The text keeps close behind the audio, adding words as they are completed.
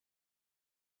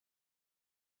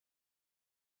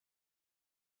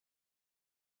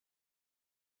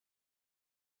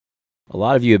A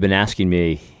lot of you have been asking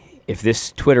me if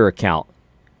this Twitter account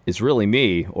is really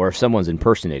me or if someone's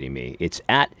impersonating me. It's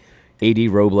at AD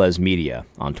Robles Media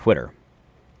on Twitter.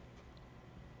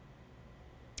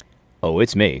 Oh,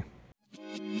 it's me.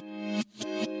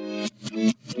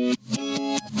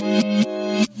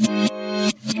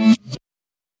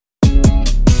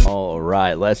 All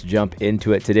right, let's jump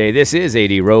into it today. This is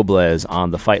AD Robles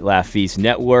on the Fight Laugh Feast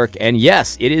Network. And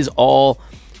yes, it is all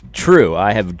true.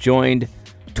 I have joined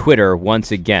Twitter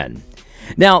once again.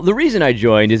 Now, the reason I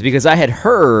joined is because I had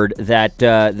heard that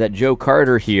that Joe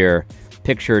Carter here,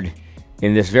 pictured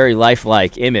in this very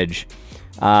lifelike image,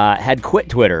 had quit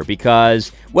Twitter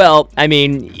because, well, I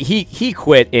mean, he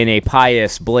quit in a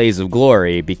pious blaze of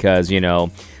glory because,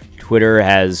 Twitter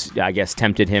has, I guess,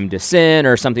 tempted him to sin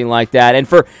or something like that. And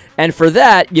for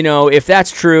that, if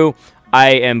that's true,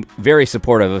 I am very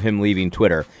supportive of him leaving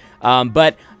Twitter.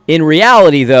 But in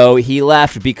reality, though, he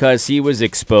left because he was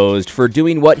exposed for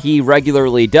doing what he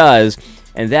regularly does,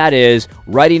 and that is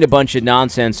writing a bunch of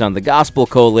nonsense on the Gospel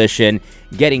Coalition,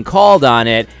 getting called on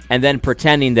it, and then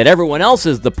pretending that everyone else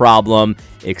is the problem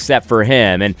except for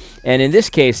him. And in this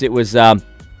case, it was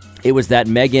that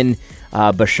Megan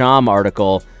Basham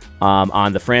article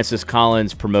on the Francis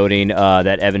Collins promoting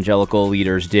that evangelical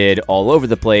leaders did all over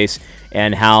the place,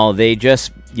 and how they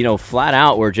just, flat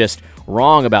out were just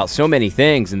wrong about so many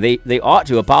things, and they ought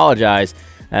to apologize.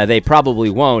 They probably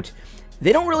won't.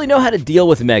 They don't really know how to deal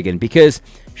with Megan because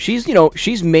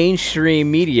she's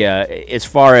mainstream media as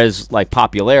far as like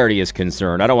popularity is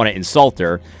concerned. I don't want to insult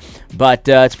her, but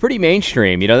it's pretty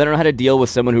mainstream. They don't know how to deal with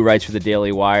someone who writes for the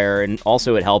Daily Wire, and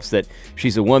also it helps that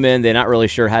she's a woman. They're not really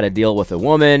sure how to deal with a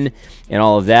woman and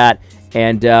all of that.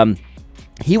 And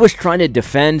he was trying to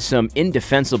defend some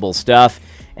indefensible stuff,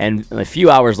 and a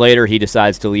few hours later, he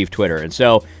decides to leave Twitter. And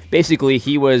so basically,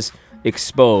 he was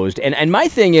exposed. And my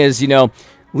thing is,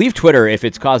 leave Twitter if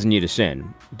it's causing you to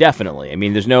sin. Definitely. I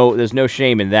mean, there's no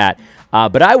shame in that.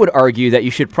 But I would argue that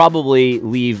you should probably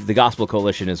leave the Gospel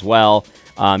Coalition as well.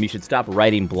 You should stop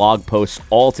writing blog posts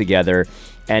altogether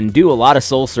and do a lot of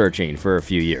soul searching for a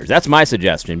few years. That's my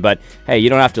suggestion. But hey, you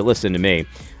don't have to listen to me.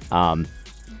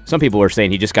 Some people are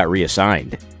saying he just got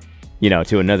reassigned,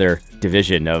 to another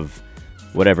division of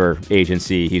whatever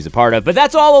agency he's a part of. But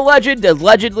that's all alleged.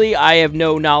 Allegedly, I have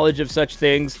no knowledge of such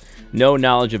things. No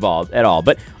knowledge of at all.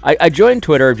 But I joined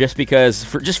Twitter just because,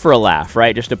 for a laugh,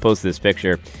 right? Just to post this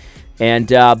picture. And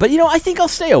but I think I'll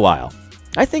stay a while.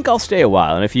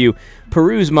 And if you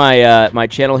peruse my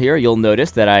channel here, you'll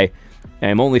notice that I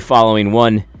am only following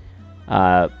one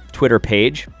Twitter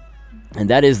page, and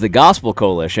that is the Gospel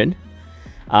Coalition,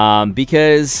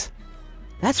 because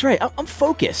that's right. I'm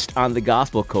focused on the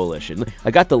Gospel Coalition. I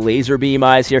got the laser beam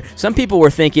eyes here. Some people were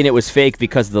thinking it was fake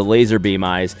because of the laser beam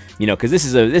eyes, because this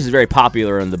is very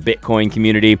popular in the Bitcoin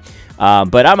community.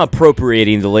 But I'm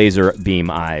appropriating the laser beam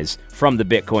eyes from the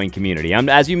Bitcoin community.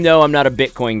 As you know, I'm not a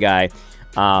Bitcoin guy,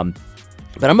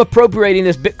 but I'm appropriating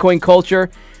this Bitcoin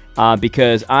culture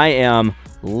because I am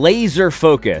laser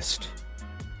focused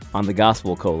on the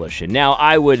Gospel Coalition. Now,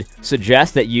 I would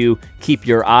suggest that you keep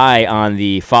your eye on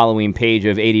the following page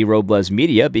of AD Robles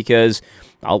Media because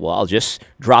I'll just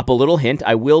drop a little hint.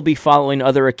 I will be following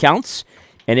other accounts,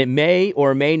 and it may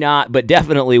or may not, but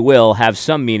definitely will have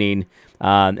some meaning,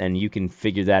 and you can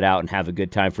figure that out and have a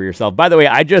good time for yourself. By the way,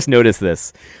 I just noticed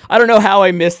this. I don't know how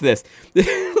I missed this.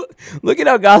 Look at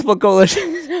how Gospel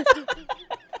Coalition...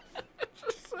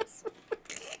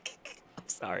 I'm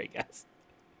sorry, guys.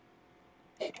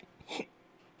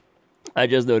 I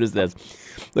just noticed this.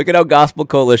 Look at how Gospel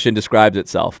Coalition describes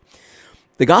itself.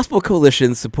 The Gospel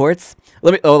Coalition supports...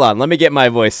 Hold on. Let me get my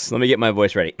voice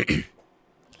ready. The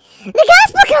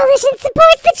Gospel Coalition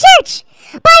supports the church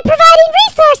by providing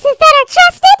resources that are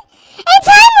trusted and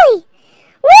timely,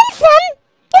 winsome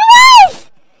and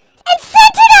wise, and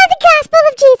centered on the gospel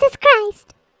of Jesus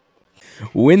Christ.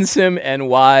 Winsome and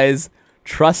wise,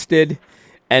 trusted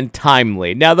and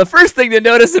timely. Now, the first thing to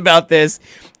notice about this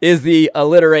is the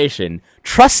alliteration.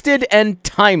 Trusted and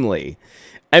timely.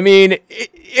 I mean,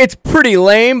 it's pretty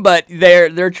lame, but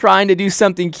they're trying to do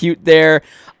something cute there.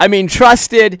 I mean,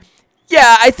 trusted...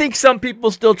 Yeah, I think some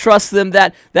people still trust them.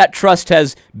 That trust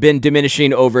has been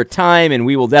diminishing over time, and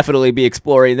we will definitely be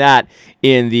exploring that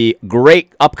in the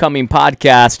great upcoming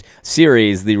podcast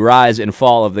series, The Rise and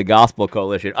Fall of the Gospel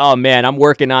Coalition. Oh, man, I'm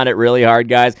working on it really hard,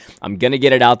 guys. I'm going to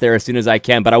get it out there as soon as I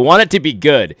can, but I want it to be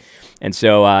good. And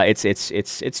so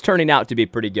it's turning out to be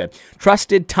pretty good.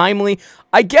 Trusted, timely,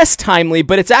 I guess timely,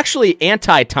 but it's actually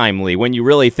anti-timely when you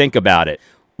really think about it.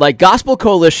 like Gospel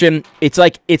Coalition, it's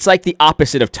like the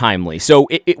opposite of timely. So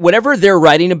whatever they're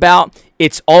writing about,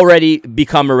 it's already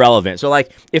become irrelevant. So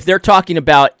like if they're talking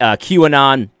about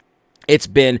QAnon, it's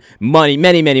been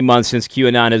many months since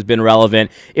QAnon has been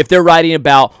relevant. If they're writing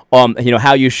about,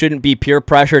 how you shouldn't be peer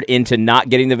pressured into not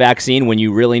getting the vaccine when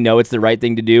you really know it's the right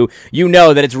thing to do, you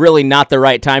know that it's really not the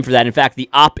right time for that. In fact,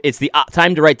 it's the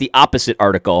time to write the opposite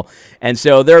article. And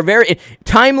so they're very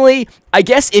timely. I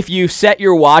guess if you set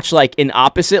your watch like in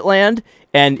opposite land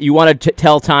and you want to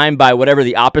tell time by whatever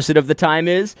the opposite of the time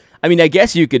is, I mean, I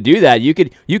guess you could do that. You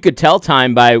could tell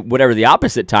time by whatever the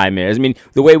opposite time is. I mean,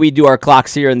 the way we do our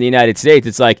clocks here in the United States,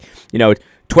 it's like,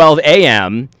 12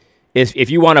 a.m. is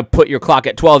if you want to put your clock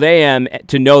at 12 a.m.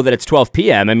 to know that it's 12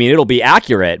 p.m. I mean, it'll be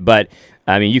accurate, but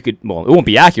I mean, it won't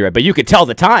be accurate, but you could tell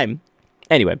the time.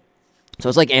 Anyway, so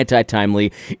it's like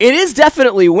anti-timely. It is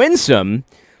definitely winsome,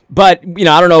 but,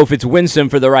 I don't know if it's winsome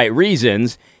for the right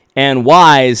reasons. And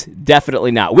wise,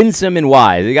 definitely not. Winsome and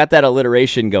wise. They got that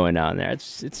alliteration going on there.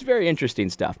 It's very interesting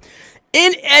stuff.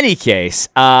 In any case,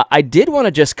 I did want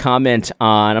to just comment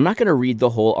on, I'm not going to read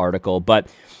the whole article, but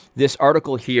this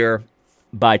article here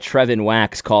by Trevin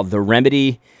Wax called The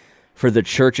Remedy for the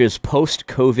Church's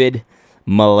Post-COVID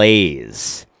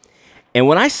Malaise. And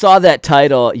when I saw that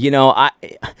title,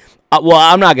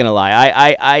 I'm not going to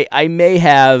lie. I may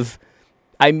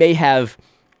have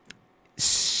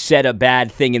said a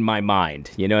bad thing in my mind,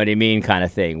 you know what I mean, kind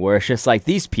of thing, where it's just like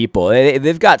these people,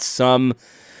 they've got some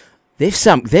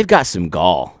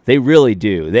gall. They really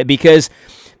do. Because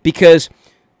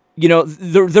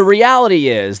the reality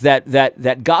is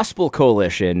that Gospel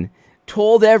Coalition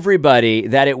told everybody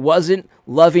that it wasn't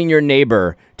loving your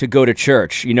neighbor to go to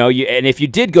church. And if you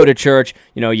did go to church,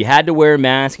 you had to wear a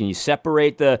mask and you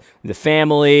separate the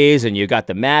families and you got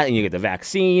the mask and you get the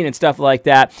vaccine and stuff like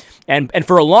that. And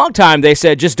for a long time they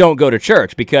said just don't go to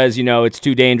church because it's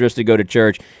too dangerous to go to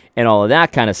church and all of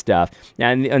that kind of stuff.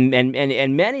 And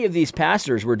many of these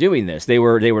pastors were doing this. They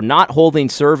were not holding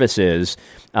services.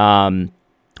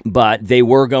 But they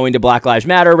were going to Black Lives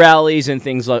Matter rallies and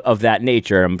things of that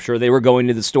nature. I'm sure they were going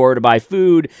to the store to buy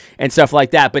food and stuff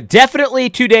like that. But definitely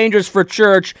too dangerous for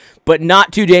church, but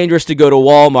not too dangerous to go to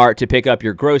Walmart to pick up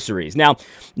your groceries. Now,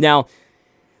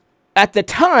 at the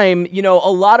time,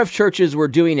 a lot of churches were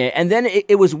doing it, and then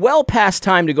it was well past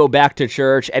time to go back to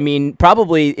church. I mean,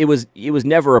 probably it was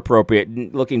never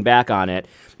appropriate, looking back on it,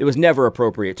 it was never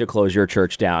appropriate to close your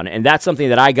church down. And that's something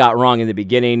that I got wrong in the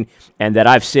beginning and that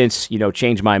I've since,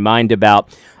 changed my mind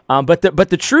about. But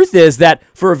the truth is that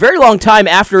for a very long time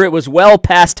after it was well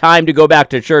past time to go back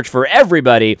to church for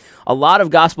everybody, a lot of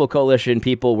Gospel Coalition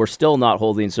people were still not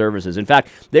holding services. In fact,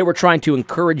 they were trying to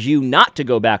encourage you not to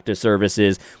go back to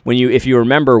services. If you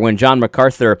remember when John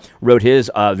MacArthur wrote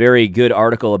his very good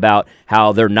article about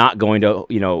how they're not going to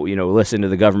listen to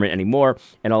the government anymore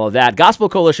and all of that, Gospel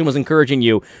Coalition was encouraging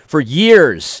you for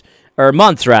years, or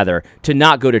months rather, to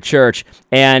not go to church.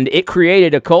 And it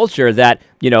created a culture that,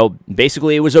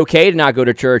 basically it was okay to not go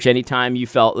to church anytime you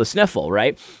felt the sniffle,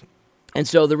 right? And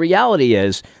so the reality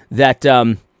is that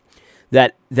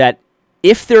that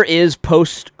if there is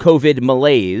post-COVID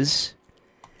malaise,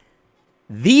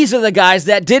 these are the guys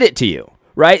that did it to you,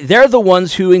 right? They're the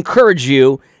ones who encourage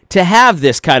you to have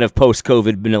this kind of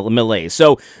post-COVID malaise.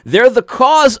 So they're the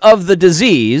cause of the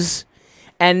disease,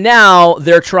 and now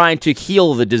they're trying to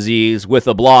heal the disease with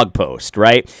a blog post,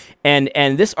 right?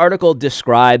 And this article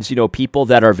describes, people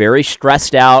that are very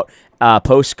stressed out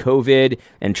post-COVID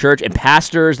and church and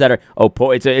pastors that are,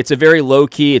 it's a very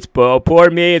low-key, poor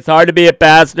me, it's hard to be a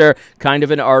pastor kind of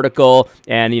an article.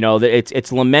 And,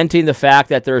 it's lamenting the fact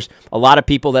that there's a lot of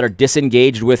people that are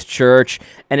disengaged with church.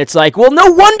 And it's like, well,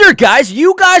 no wonder, guys.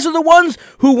 You guys are the ones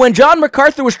who, when John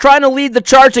MacArthur was trying to lead the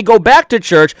charge to go back to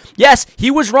church, yes,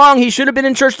 he was wrong. He should have been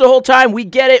in church the whole time. We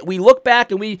get it. We look back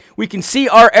and we can see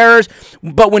our errors.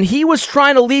 But when he was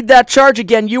trying to lead that charge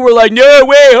again, you were like, no,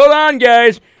 wait, hold on,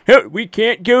 guys. We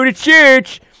can't go to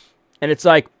church. And it's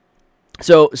like,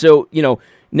 so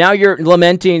now you're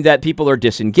lamenting that people are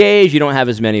disengaged, you don't have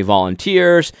as many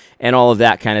volunteers, and all of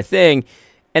that kind of thing.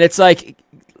 And it's like,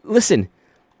 listen,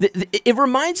 it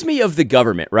reminds me of the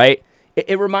government, right?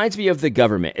 It reminds me of the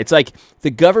government. It's like the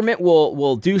government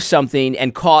will do something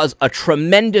and cause a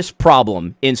tremendous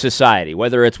problem in society,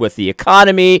 whether it's with the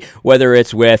economy, whether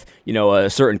it's with, a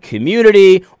certain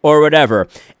community or whatever.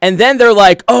 And then they're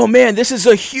like, oh man, this is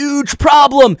a huge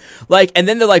problem. And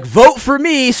then they're like, vote for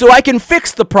me so I can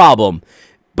fix the problem.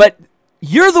 But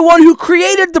you're the one who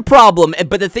created the problem.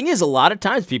 But the thing is, a lot of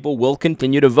times people will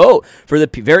continue to vote for the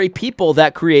very people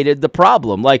that created the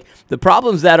problem. Like the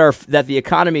problems that the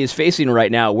economy is facing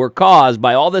right now were caused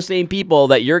by all the same people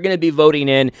that you're going to be voting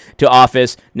in to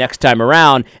office next time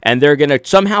around, and they're going to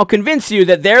somehow convince you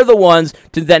that they're the ones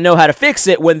that know how to fix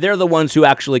it when they're the ones who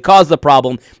actually caused the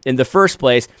problem in the first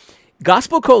place.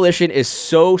 Gospel Coalition is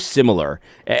so similar.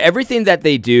 Everything that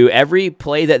they do, every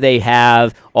play that they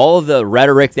have, all of the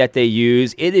rhetoric that they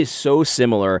use, it is so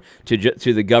similar to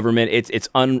the government. It's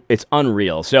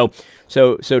unreal. So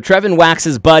Trevin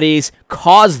Wax's buddies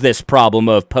caused this problem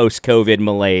of post-COVID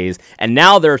malaise, and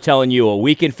now they're telling you, well,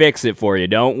 we can fix it for you.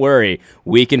 Don't worry,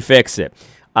 we can fix it.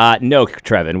 No,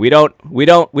 Trevin, we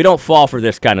don't fall for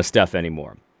this kind of stuff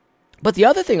anymore. But the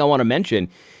other thing I want to mention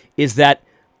is that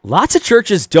lots of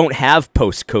churches don't have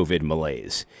post-COVID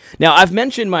malaise. Now, I've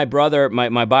mentioned my brother,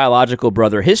 my biological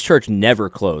brother, his church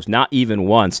never closed, not even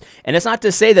once. And it's not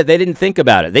to say that they didn't think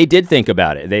about it. They did think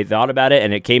about it. They thought about it,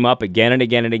 and it came up again and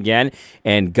again and again.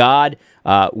 And God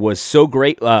was so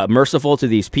merciful to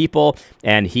these people,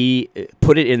 and he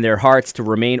put it in their hearts to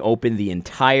remain open the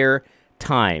entire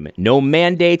time. No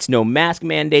mandates, no mask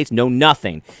mandates, no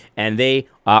nothing. And they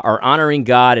are honoring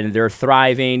God, and they're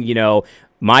thriving.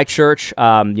 My church,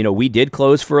 we did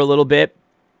close for a little bit,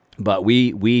 but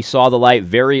we saw the light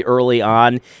very early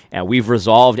on, and we've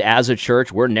resolved as a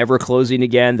church, we're never closing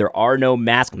again. There are no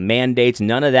mask mandates,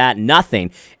 none of that,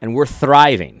 nothing, and we're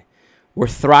thriving. We're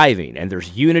thriving, and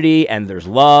there's unity, and there's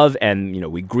love, and,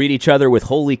 we greet each other with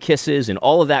holy kisses and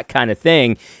all of that kind of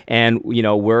thing, and,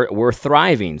 we're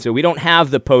thriving. So we don't have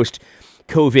the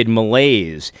post-COVID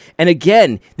malaise. And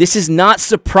again, this is not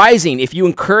surprising. If you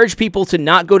encourage people to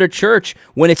not go to church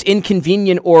when it's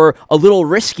inconvenient or a little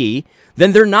risky,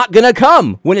 then they're not going to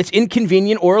come when it's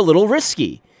inconvenient or a little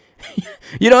risky.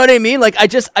 You know what I mean? Like, I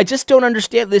just don't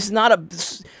understand. This is not a...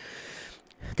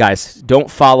 Guys,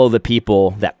 don't follow the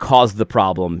people that caused the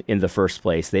problem in the first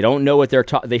place. They don't know what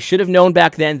they should have known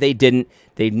back then. They didn't.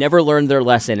 They never learned their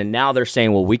lesson, and now they're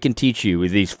saying, well, we can teach you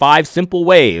these 5 simple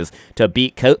ways to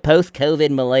beat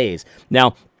post-COVID malaise.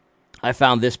 Now, I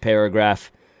found this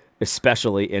paragraph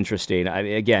especially interesting. I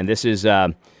mean, again, this is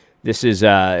one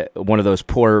of those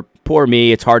poor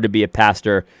me, it's hard to be a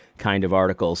pastor kind of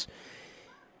articles.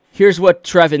 Here's what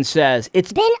Trevin says.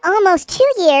 It's been almost 2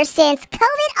 years since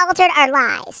COVID altered our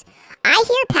lives. I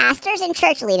hear pastors and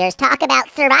church leaders talk about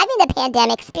surviving the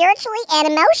pandemic spiritually and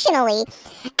emotionally,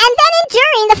 and then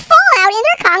enduring the fallout in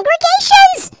their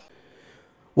congregations.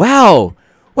 Wow.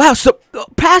 So,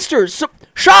 pastors,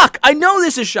 shock. I know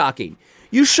this is shocking.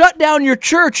 You shut down your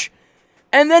church,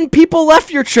 and then people left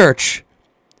your church.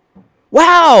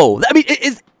 Wow. I mean,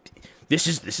 This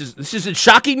is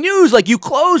shocking news. Like, you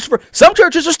closed for... Some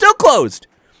churches are still closed.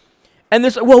 And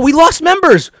we lost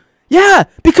members. Yeah,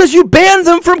 because you banned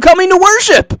them from coming to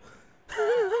worship.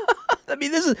 I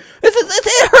mean, it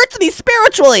hurts me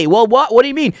spiritually. Well, what do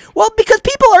you mean? Well, because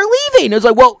people are leaving. It's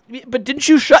like, well, but didn't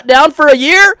you shut down for a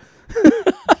year?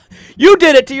 You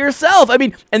did it to yourself. I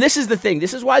mean, and this is the thing.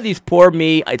 This is why these poor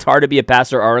me, it's hard to be a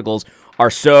pastor articles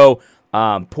are so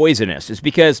poisonous. It's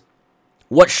because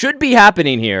what should be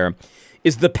happening here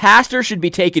is the pastor should be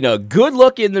taking a good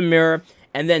look in the mirror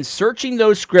and then searching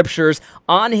those scriptures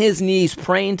on his knees,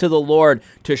 praying to the Lord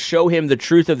to show him the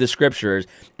truth of the scriptures,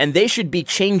 and they should be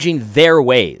changing their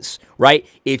ways, right?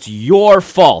 It's your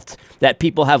fault that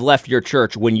people have left your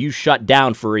church when you shut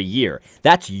down for a year.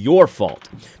 That's your fault.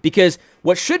 Because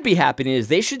what should be happening is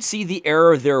they should see the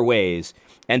error of their ways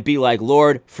and be like,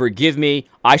 Lord, forgive me.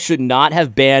 I should not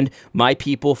have banned my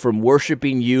people from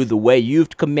worshiping you the way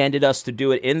you've commanded us to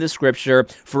do it in the scripture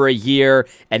for a year,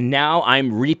 and now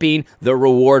I'm reaping the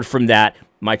reward from that.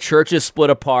 My church is split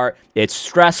apart. It's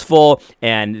stressful,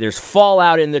 and there's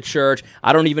fallout in the church.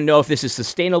 I don't even know if this is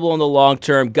sustainable in the long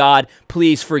term. God,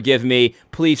 please forgive me.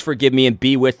 Please forgive me and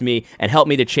be with me and help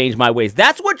me to change my ways.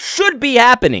 That's what should be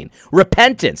happening.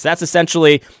 Repentance. That's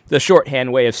essentially the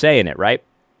shorthand way of saying it, right?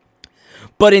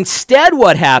 But instead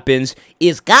what happens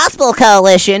is Gospel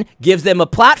Coalition gives them a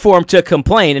platform to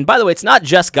complain. And by the way, it's not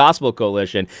just Gospel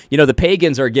Coalition. The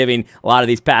pagans are giving a lot of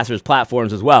these pastors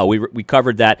platforms as well. We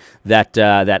covered that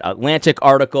Atlantic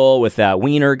article with that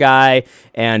Wiener guy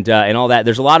and all that.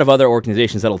 There's a lot of other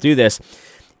organizations that'll do this.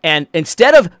 And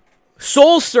instead of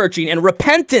soul searching and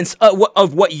repentance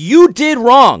of what you did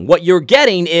wrong, what you're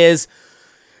getting is...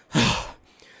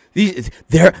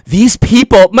 These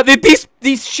people,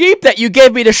 these sheep that you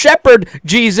gave me to shepherd,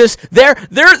 Jesus,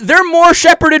 they're more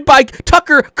shepherded by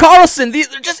Tucker Carlson. They're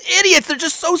just idiots. They're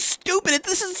just so stupid.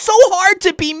 This is so hard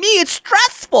to be me. It's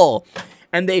stressful.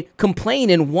 and they complain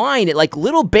and whine at like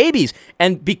little babies.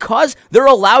 And because they're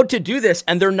allowed to do this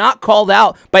and they're not called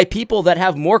out by people that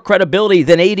have more credibility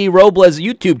than A.D. Robles'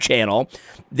 YouTube channel,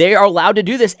 they are allowed to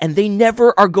do this, and they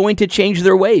never are going to change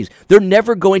their ways. They're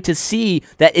never going to see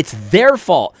that it's their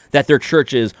fault that their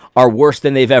churches are worse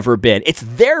than they've ever been. It's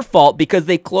their fault because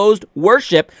they closed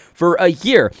worship for a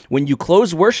year. When you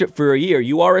close worship for a year,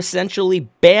 you are essentially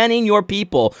banning your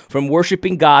people from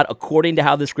worshiping God according to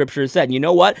how the scripture is said. And you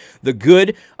know what? The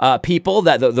good people,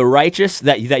 that the righteous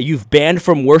that you've banned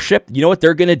from worship, you know what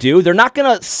they're going to do? They're not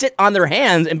going to sit on their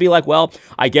hands and be like, well,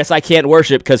 I guess I can't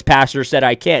worship because pastor said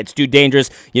I can't. It's too dangerous.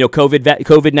 You know,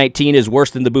 COVID-19 is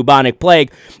worse than the bubonic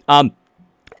plague.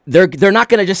 They're not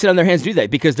going to just sit on their hands and do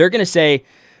that, because they're going to say,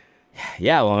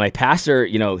 yeah, well, my pastor,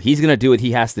 you know, he's going to do what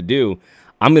he has to do.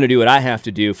 I'm going to do what I have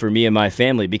to do for me and my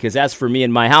family, because as for me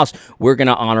and my house, we're going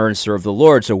to honor and serve the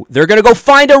Lord. So they're going to go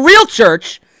find a real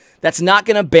church that's not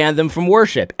going to ban them from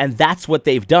worship. And that's what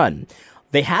they've done.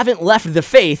 They haven't left the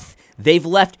faith. They've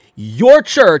left your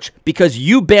church because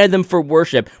you banned them for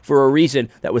worship for a reason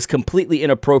that was completely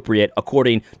inappropriate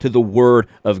according to the word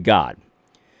of God.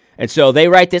 And so they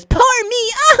write this, poor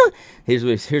me. Oh. Here's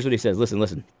what he says.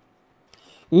 Listen.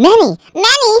 Many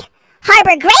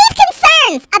harbor grave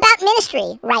concerns about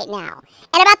ministry right now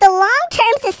and about the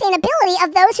long-term sustainability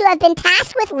of those who have been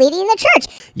tasked with leading the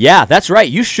church. Yeah, that's right.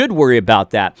 You should worry about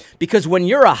that, because when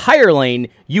you're a hireling,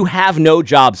 you have no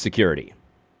job security.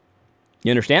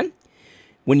 You understand?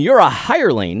 When you're a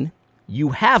hireling, you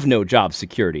have no job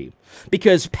security,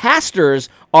 because pastors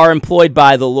are employed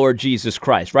by the Lord Jesus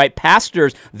Christ, right?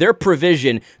 Pastors, their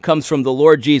provision comes from the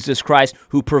Lord Jesus Christ,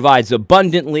 who provides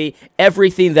abundantly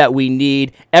everything that we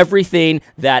need, everything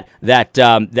that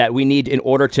we need in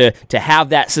order to have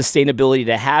that sustainability,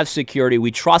 to have security.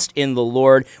 We trust in the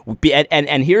Lord.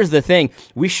 And here's the thing.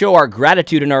 We show our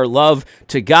gratitude and our love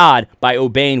to God by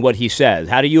obeying what he says.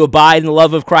 How do you abide in the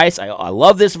love of Christ? I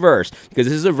love this verse, because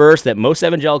this is a verse that most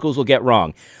evangelicals will get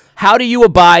wrong. How do you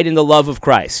abide in the love of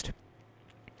Christ?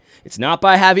 It's not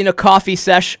by having a coffee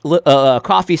sesh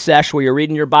where you're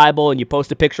reading your Bible and you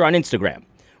post a picture on Instagram,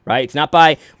 right? It's not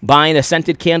by buying a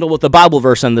scented candle with a Bible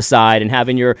verse on the side and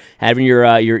having your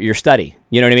study.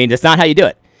 You know what I mean? That's not how you do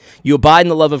it. You abide in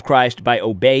the love of Christ by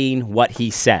obeying what he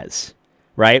says,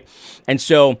 right? And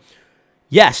so,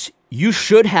 yes, you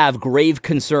should have grave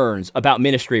concerns about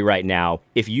ministry right now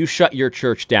if you shut your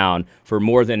church down for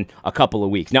more than a couple of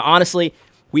weeks. Now, honestly,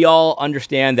 we all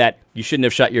understand that you shouldn't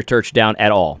have shut your church down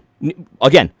at all.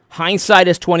 Again, hindsight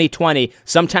is 20/20.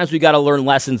 Sometimes we got to learn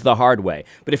lessons the hard way.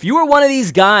 But if you were one of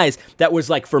these guys that was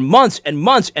like for months and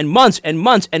months and months and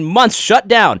months and months shut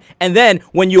down, and then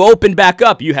when you opened back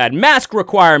up, you had mask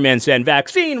requirements and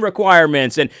vaccine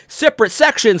requirements and separate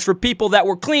sections for people that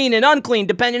were clean and unclean,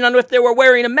 depending on if they were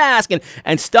wearing a mask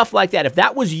and stuff like that. If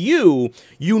that was you,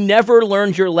 you never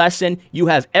learned your lesson. You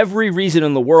have every reason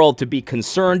in the world to be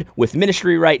concerned with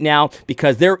ministry right now,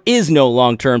 because there is no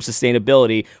long-term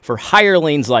sustainability for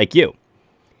hirelings like you.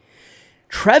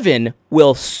 Trevin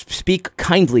will speak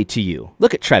kindly to you.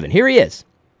 Look at Trevin. Here he is.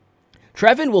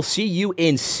 Trevin will see you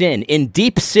in sin, in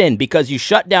deep sin, because you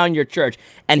shut down your church,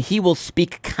 and he will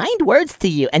speak kind words to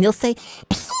you, and he'll say,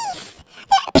 Peace!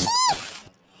 Peace!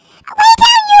 Lay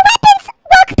down your weapons,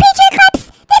 woke preacher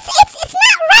clips! It's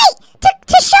not right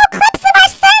to show clips of our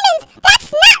sermons!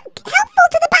 That's not helpful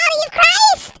to the body of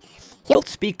Christ! He'll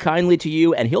speak kindly to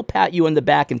you, and he'll pat you on the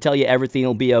back and tell you everything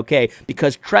will be okay,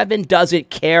 because Trevin doesn't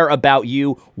care about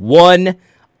you one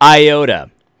iota.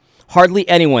 Hardly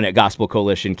anyone at Gospel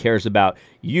Coalition cares about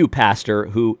you, pastor,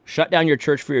 who shut down your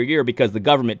church for a year because the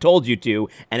government told you to,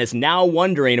 and is now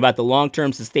wondering about the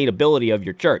long-term sustainability of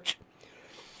your church.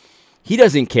 He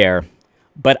doesn't care,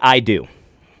 but I do.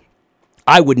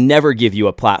 I would never give you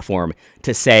a platform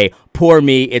to say, poor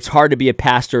me, it's hard to be a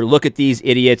pastor. Look at these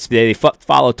idiots. They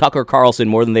follow Tucker Carlson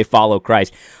more than they follow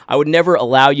Christ. I would never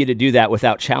allow you to do that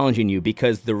without challenging you,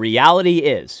 because the reality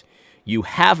is you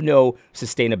have no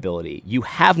sustainability. You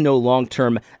have no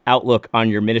long-term outlook on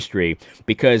your ministry,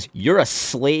 because you're a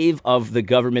slave of the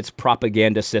government's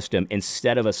propaganda system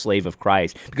instead of a slave of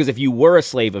Christ. Because if you were a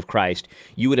slave of Christ,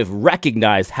 you would have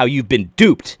recognized how you've been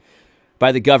duped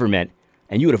by the government,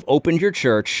 and you would have opened your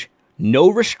church, no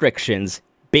restrictions,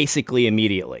 basically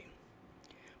immediately.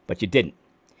 But you didn't.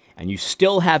 And you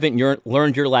still haven't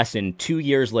learned your lesson 2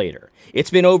 years later. It's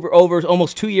been over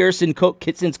almost 2 years since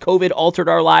COVID altered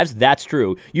our lives. That's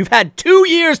true. You've had 2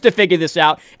 years to figure this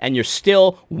out, and you're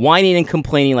still whining and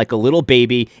complaining like a little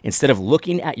baby instead of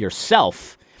looking at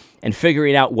yourself and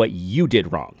figuring out what you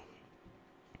did wrong.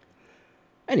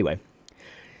 Anyway,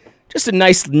 Just a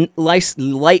nice,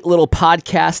 light little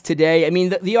podcast today. I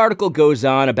mean, the article goes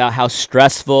on about how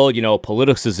stressful,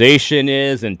 politicization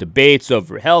is and debates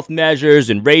over health measures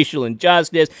and racial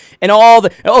injustice and all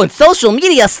and social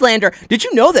media slander. Did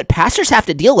you know that pastors have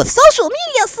to deal with social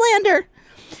media slander?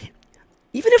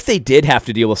 Even if they did have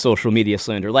to deal with social media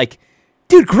slander,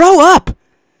 dude, grow up.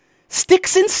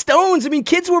 Sticks and stones. I mean,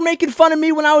 kids were making fun of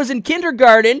me when I was in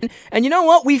kindergarten. And you know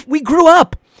what? We grew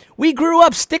up. We grew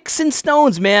up, sticks and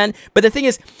stones, man. But the thing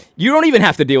is, you don't even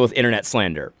have to deal with internet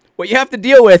slander. What you have to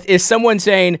deal with is someone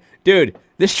saying, dude,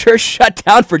 this church shut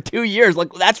down for 2 years.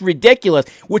 That's ridiculous,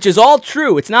 which is all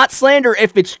true. It's not slander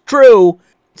if it's true.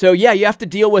 So, yeah, you have to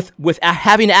deal with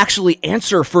having to actually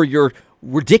answer for your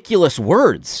ridiculous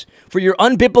words, for your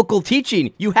unbiblical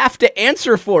teaching. You have to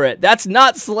answer for it. That's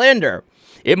not slander.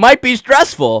 It might be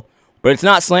stressful, but it's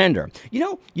not slander.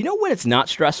 You know when it's not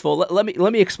stressful? Let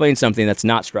me explain something that's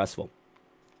not stressful.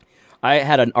 I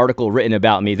had an article written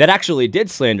about me that actually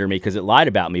did slander me because it lied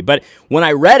about me. But when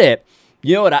I read it,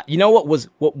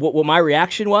 what my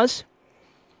reaction was?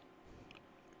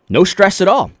 No stress at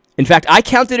all. In fact, I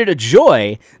counted it a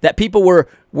joy that people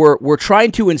were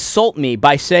trying to insult me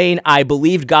by saying I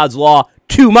believed God's law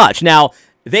too much. Now,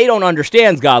 they don't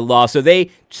understand God's law, so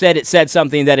they said it said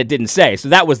something that it didn't say. So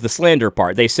that was the slander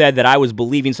part. They said that I was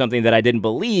believing something that I didn't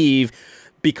believe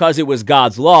because it was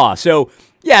God's law. So,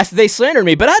 yes, they slandered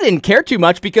me, but I didn't care too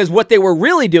much because what they were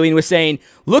really doing was saying,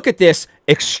 look at this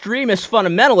extremist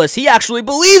fundamentalist. He actually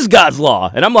believes God's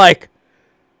law. And I'm like,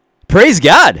 praise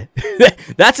God.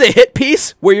 That's a hit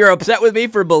piece where you're upset with me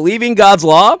for believing God's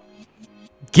law?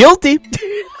 Guilty.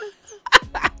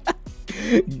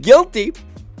 Guilty.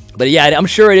 But yeah, I'm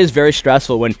sure it is very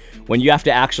stressful when you have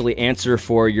to actually answer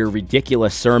for your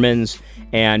ridiculous sermons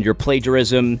and your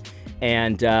plagiarism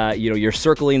and you're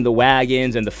circling the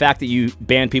wagons and the fact that you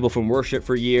banned people from worship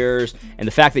for years and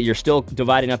the fact that you're still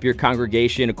dividing up your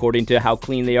congregation according to how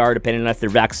clean they are, depending on if they're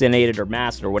vaccinated or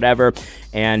masked or whatever,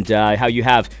 and how you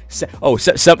have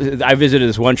I visited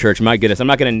this one church. My goodness, I'm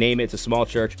not going to name it. It's a small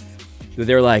church.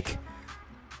 They're like,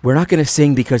 we're not going to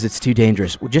sing because it's too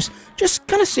dangerous. We'll just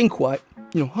kind of sing quiet.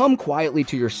 Hum quietly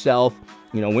to yourself,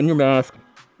 when you're masked,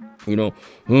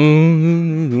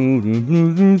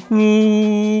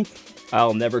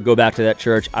 I'll never go back to that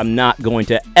church. I'm not going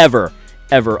to ever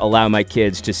allow my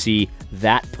kids to see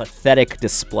that pathetic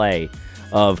display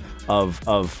of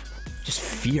just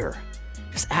fear,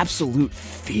 just absolute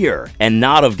fear, and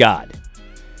not of God.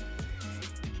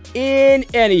 In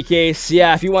any case,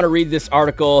 yeah, if you want to read this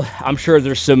article, I'm sure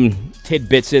there's some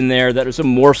tidbits in there that are some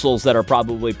morsels that are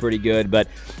probably pretty good, but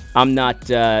I'm not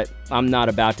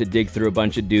about to dig through a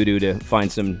bunch of doo-doo to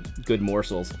find some good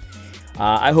morsels.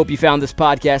 I hope you found this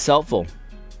podcast helpful.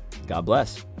 God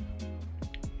bless.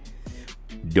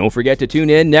 Don't forget to tune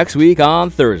in next week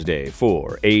on Thursday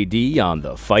for AD on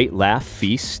the Fight Laugh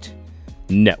Feast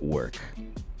Network.